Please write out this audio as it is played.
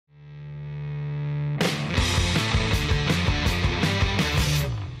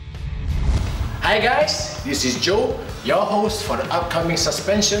Hi guys, this is Joe, your host for the upcoming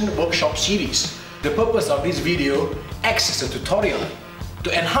suspension workshop series. The purpose of this video acts as a tutorial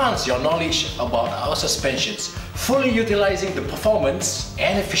to enhance your knowledge about our suspensions, fully utilizing the performance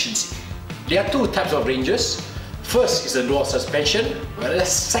and efficiency. There are two types of ranges. First is the dual suspension,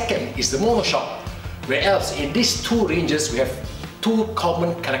 whereas second is the monoshock. Whereas in these two ranges we have two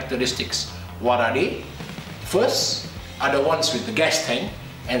common characteristics. What are they? First are the ones with the gas tank,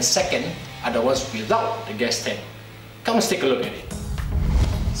 and second are the ones without the gas tank. Come let's take a look at it.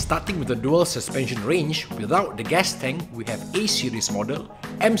 Starting with the dual suspension range without the gas tank, we have A series model,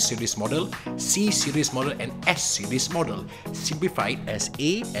 M series model, C series model and S series model, simplified as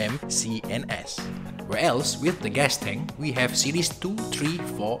A, M, C and S. Whereas with the gas tank, we have series 2, 3,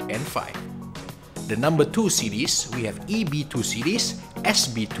 4 and 5. The number 2 series, we have EB2 series,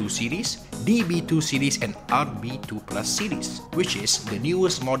 SB2 series, DB2 series and RB2 Plus series, which is the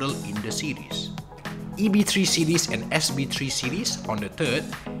newest model in the series. EB3 series and SB3 series on the third,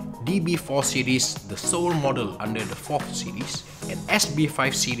 DB4 series, the sole model under the fourth series, and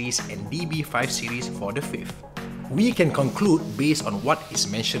SB5 series and DB5 series for the fifth. We can conclude based on what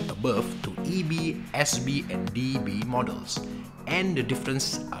is mentioned above to EB, SB and DB models, and the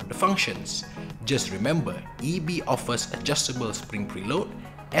difference are the functions. Just remember, EB offers adjustable spring preload,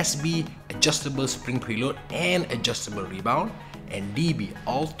 SB adjustable spring preload and adjustable rebound, and DB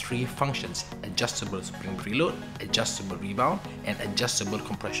all three functions: adjustable spring preload, adjustable rebound and adjustable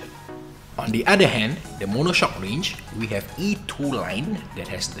compression. On the other hand, the monoshock range, we have E2 line that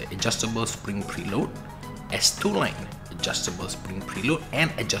has the adjustable spring preload, S2 line adjustable spring preload and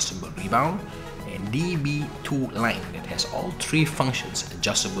adjustable rebound, and DB2 line that has all three functions: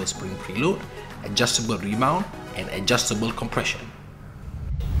 adjustable spring preload, adjustable rebound and adjustable compression.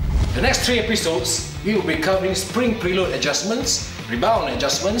 The next 3 episodes, we will be covering spring preload adjustments, rebound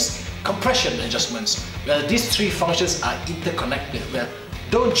adjustments, compression adjustments. Well, these 3 functions are interconnected. Well,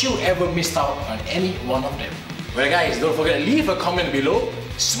 don't you ever miss out on any one of them. Well guys, don't forget to leave a comment below,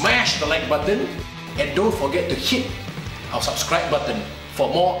 smash the like button, and don't forget to hit our subscribe button for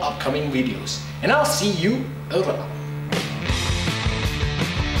more upcoming videos. And I'll see you around.